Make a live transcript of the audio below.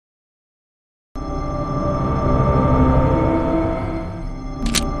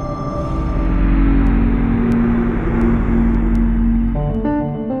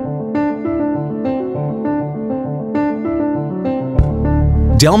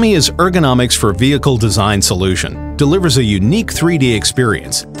Delmia's Ergonomics for Vehicle Design solution delivers a unique 3D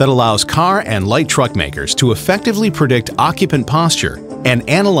experience that allows car and light truck makers to effectively predict occupant posture and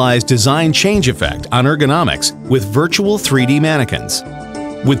analyze design change effect on ergonomics with virtual 3D mannequins.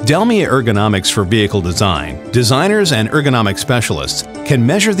 With Delmia Ergonomics for Vehicle Design, designers and ergonomic specialists can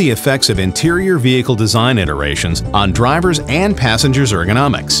measure the effects of interior vehicle design iterations on drivers' and passengers'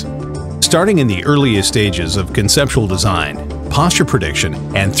 ergonomics. Starting in the earliest stages of conceptual design, posture prediction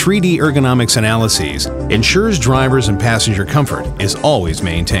and 3D ergonomics analyses ensures drivers' and passenger comfort is always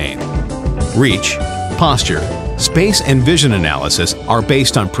maintained. Reach, posture, space and vision analysis are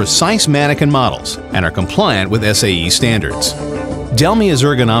based on precise mannequin models and are compliant with SAE standards. Delmia's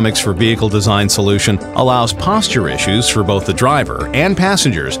Ergonomics for Vehicle Design solution allows posture issues for both the driver and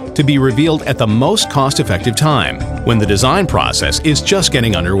passengers to be revealed at the most cost-effective time, when the design process is just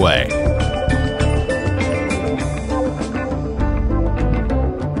getting underway.